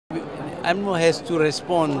UMNO has to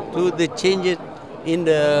respond to the changes in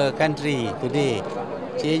the country today.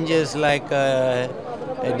 Changes like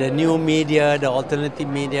the new media, the alternative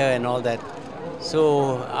media and all that.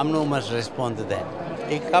 So UMNO must respond to that.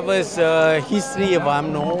 It covers history of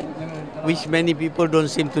UMNO, which many people don't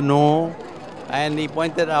seem to know. And he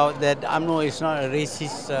pointed out that UMNO is not a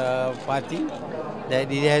racist party,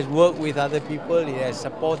 that it has worked with other people, it has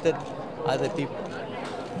supported other people.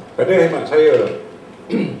 Pada hemat saya,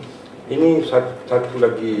 ini satu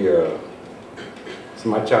lagi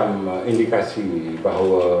semacam indikasi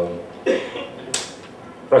bahawa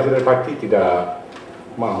Presiden Parti tidak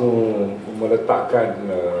mahu meletakkan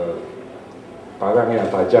parang yang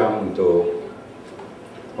tajam untuk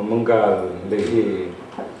memenggal leher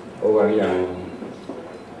orang yang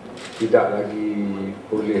tidak lagi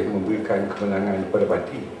boleh memberikan kemenangan kepada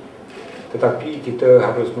parti. Tetapi kita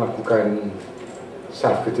harus melakukan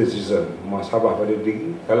self-criticism, muhasabah pada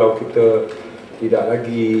diri. Kalau kita tidak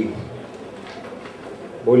lagi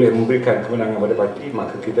boleh memberikan kemenangan pada parti,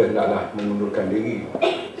 maka kita hendaklah mengundurkan diri.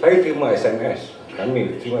 Saya terima SMS,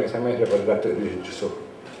 kami terima SMS daripada Datuk Idris Jusoh.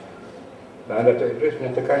 Dan Datuk Idris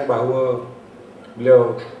menyatakan bahawa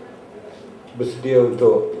beliau bersedia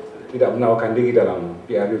untuk tidak menawarkan diri dalam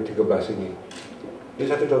PRU 13 ini. Ini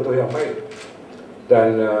satu contoh yang baik.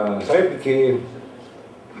 Dan saya fikir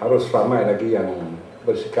harus ramai lagi yang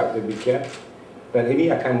bersikap demikian. Dan ini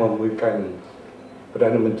akan memberikan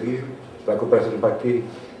Perdana Menteri selaku Presiden Parti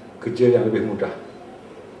kerja yang lebih mudah.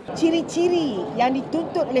 Ciri-ciri yang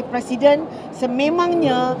dituntut oleh Presiden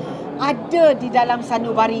sememangnya ada di dalam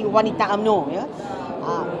sanubari wanita UMNO. Ya.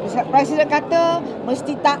 Presiden kata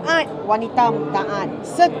mesti taat, wanita taat,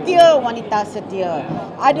 setia, wanita setia.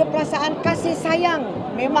 Ada perasaan kasih sayang,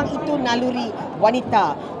 memang itu naluri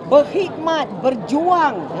wanita. Berkhidmat,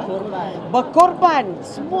 berjuang, berkorban,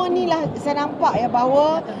 semua inilah saya nampak ya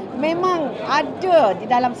bahawa memang ada di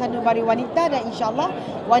dalam sanubari wanita dan insya-Allah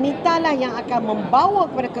wanitalah yang akan membawa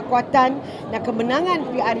kepada kekuatan dan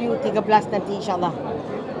kemenangan PRU 13 nanti insya-Allah.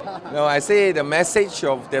 No, I say the message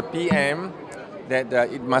of the PM that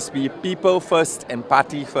it must be people first and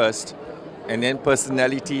party first and then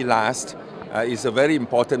personality last is a very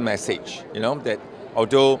important message. You know, that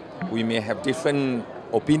although we may have different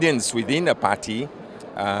opinions within a party,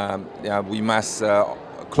 we must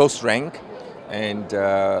close rank and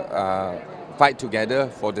fight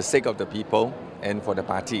together for the sake of the people and for the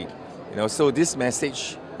party. You know, so this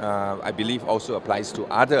message I believe also applies to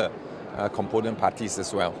other component parties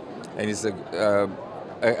as well, and it's an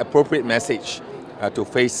appropriate message to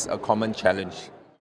face a common challenge.